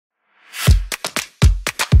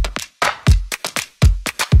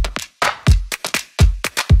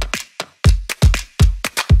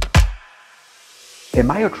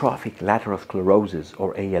Amyotrophic lateral sclerosis,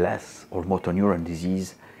 or ALS, or motor neuron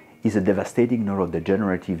disease, is a devastating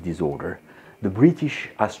neurodegenerative disorder. The British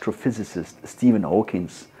astrophysicist Stephen Hawking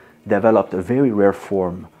developed a very rare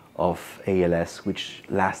form of ALS which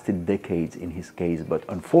lasted decades in his case, but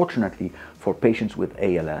unfortunately for patients with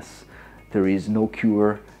ALS there is no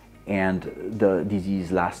cure and the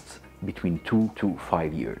disease lasts between 2 to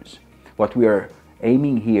 5 years. What we are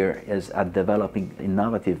aiming here is at developing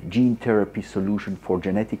innovative gene therapy solution for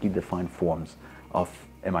genetically defined forms of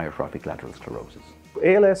amyotrophic lateral sclerosis.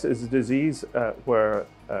 ALS is a disease where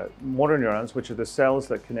motor neurons, which are the cells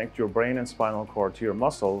that connect your brain and spinal cord to your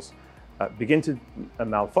muscles, begin to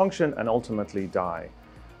malfunction and ultimately die.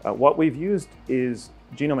 What we've used is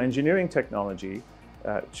genome engineering technology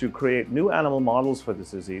to create new animal models for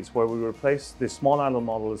this disease, where we replace the small animal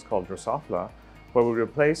model is called Drosophila, where we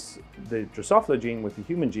replace the Drosophila gene with the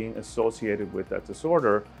human gene associated with that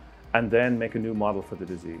disorder and then make a new model for the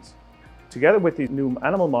disease. Together with these new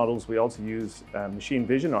animal models, we also use machine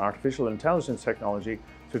vision or artificial intelligence technology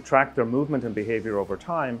to track their movement and behavior over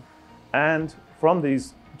time. And from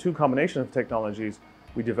these two combinations of technologies,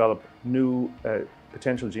 we develop new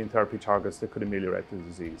potential gene therapy targets that could ameliorate the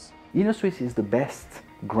disease. Innosuisse is the best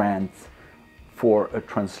grant for a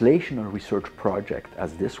translational research project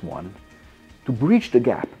as this one to bridge the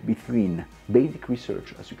gap between basic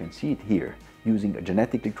research, as you can see it here, using a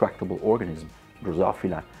genetically tractable organism,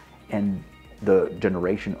 Drosophila, and the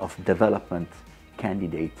generation of development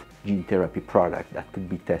candidate gene therapy product that could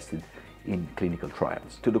be tested in clinical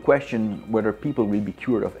trials. To the question whether people will be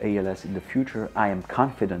cured of ALS in the future, I am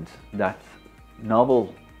confident that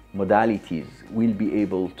novel modalities will be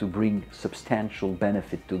able to bring substantial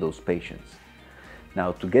benefit to those patients.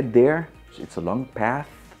 Now, to get there, it's a long path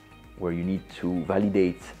where you need to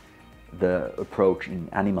validate the approach in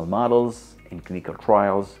animal models, in clinical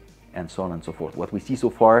trials, and so on and so forth. What we see so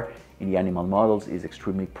far in the animal models is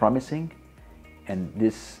extremely promising, and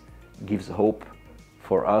this gives hope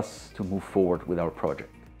for us to move forward with our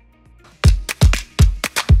project.